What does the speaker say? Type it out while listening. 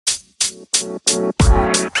Hello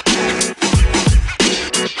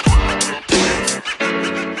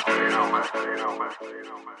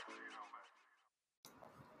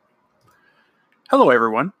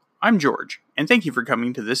everyone, I'm George, and thank you for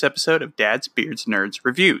coming to this episode of Dad's Beards Nerds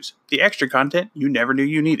Reviews, the extra content you never knew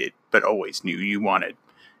you needed, but always knew you wanted.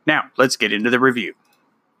 Now, let's get into the review.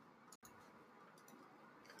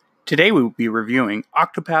 Today we will be reviewing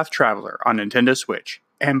Octopath Traveler on Nintendo Switch,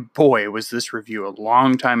 and boy was this review a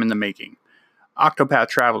long time in the making. Octopath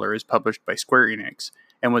Traveler is published by Square Enix,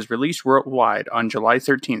 and was released worldwide on July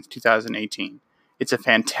 13th, 2018. It's a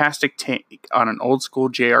fantastic take on an old-school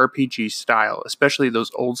JRPG style, especially those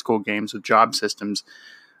old-school games with job systems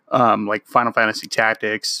like Final Fantasy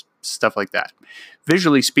Tactics, stuff like that.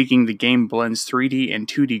 Visually speaking, the game blends 3D and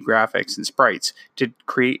 2D graphics and sprites to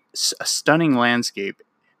create a stunning landscape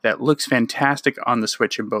that looks fantastic on the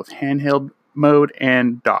Switch in both handheld mode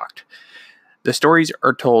and docked. The stories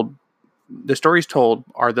told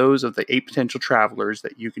are those of the 8 potential travelers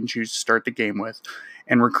that you can choose to start the game with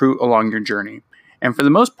and recruit along your journey. And for the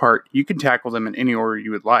most part, you can tackle them in any order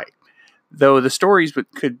you would like. Though the stories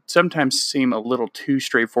could sometimes seem a little too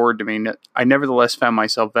straightforward to me, I nevertheless found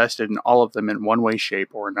myself vested in all of them in one way,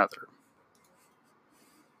 shape, or another.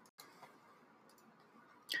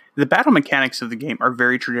 The battle mechanics of the game are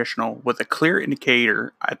very traditional, with a clear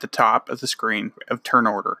indicator at the top of the screen of turn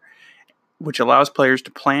order, which allows players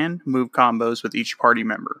to plan, move combos with each party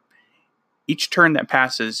member. Each turn that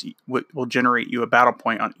passes will generate you a battle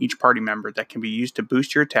point on each party member that can be used to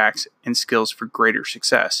boost your attacks and skills for greater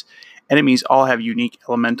success. Enemies all have unique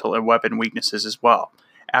elemental and weapon weaknesses as well.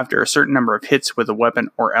 After a certain number of hits with a weapon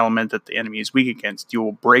or element that the enemy is weak against, you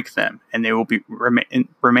will break them, and they will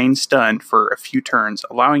remain stunned for a few turns,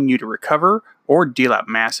 allowing you to recover or deal out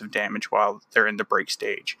massive damage while they're in the break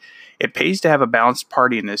stage. It pays to have a balanced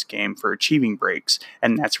party in this game for achieving breaks,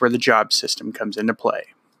 and that's where the job system comes into play.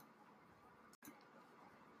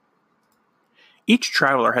 Each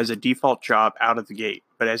traveler has a default job out of the gate,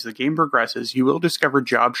 but as the game progresses, you will discover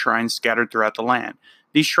job shrines scattered throughout the land.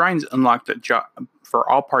 These shrines unlock the job for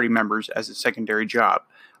all party members as a secondary job.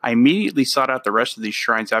 I immediately sought out the rest of these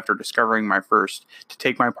shrines after discovering my first to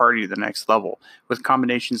take my party to the next level, with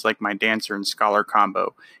combinations like my Dancer and Scholar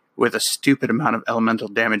combo, with a stupid amount of elemental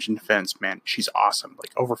damage and defense. Man, she's awesome.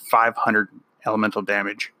 Like over 500 elemental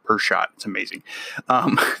damage per shot. It's amazing.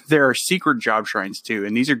 There are secret job shrines too,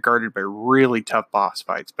 and these are guarded by really tough boss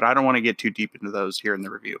fights, but I don't want to get too deep into those here in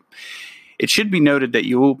the review. It should be noted that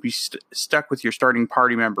you will be stuck with your starting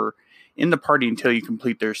party member in the party until you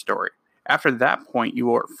complete their story. After that point,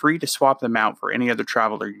 you are free to swap them out for any other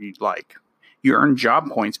traveler you'd like. You earn job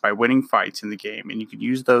points by winning fights in the game, and you can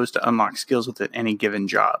use those to unlock skills within any given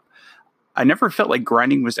job. I never felt like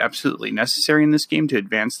grinding was absolutely necessary in this game to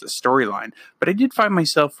advance the storyline, but I did find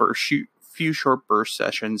myself for a few short burst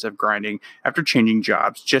sessions of grinding after changing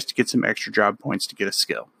jobs just to get some extra job points to get a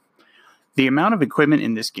skill. The amount of equipment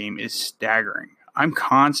in this game is staggering. I'm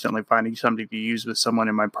constantly finding something to use with someone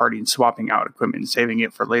in my party and swapping out equipment and saving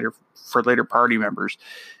it for later party members.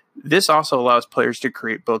 This also allows players to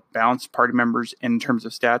create both balanced party members in terms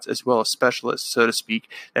of stats as well as specialists, so to speak,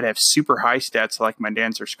 that have super high stats like my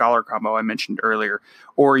Dancer Scholar combo I mentioned earlier,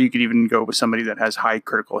 or you could even go with somebody that has high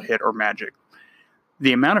critical hit or magic.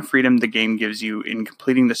 The amount of freedom the game gives you in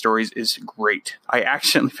completing the stories is great. I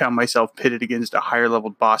accidentally found myself pitted against a higher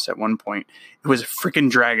leveled boss at one point. It was a freaking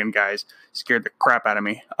dragon, guys. Scared the crap out of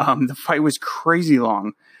me. The fight was crazy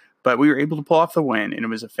long, but we were able to pull off the win, and it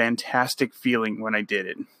was a fantastic feeling when I did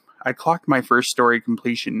it. I clocked my first story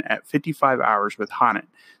completion at 55 hours with Hanet,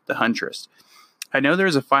 the Huntress. I know there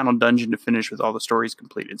is a final dungeon to finish with all the stories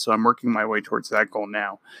completed, so I'm working my way towards that goal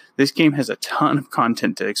now. This game has a ton of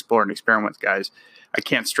content to explore and experiment with, guys. I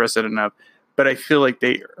can't stress it enough, but I feel like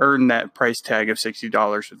they earned that price tag of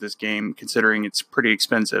 $60 with this game, considering it's pretty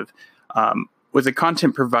expensive. With the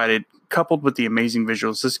content provided, coupled with the amazing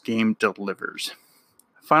visuals, this game delivers.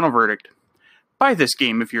 Final verdict. Buy this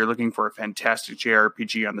game if you're looking for a fantastic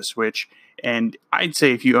JRPG on the Switch, and I'd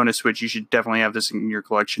say if you own a Switch, you should definitely have this in your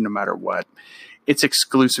collection no matter what. It's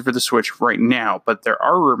exclusive for the Switch right now, but there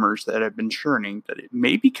are rumors that have been churning that it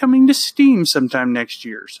may be coming to Steam sometime next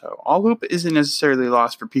year, so all hope isn't necessarily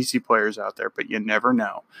lost for PC players out there, but you never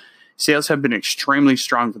know. Sales have been extremely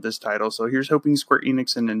strong for this title, so here's hoping Square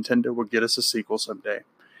Enix and Nintendo will get us a sequel someday.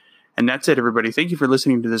 And that's it, everybody. Thank you for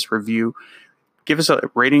listening to this review. Give us a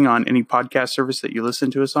rating on any podcast service that you listen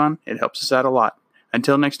to us on. It helps us out a lot.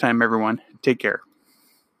 Until next time, everyone, take care.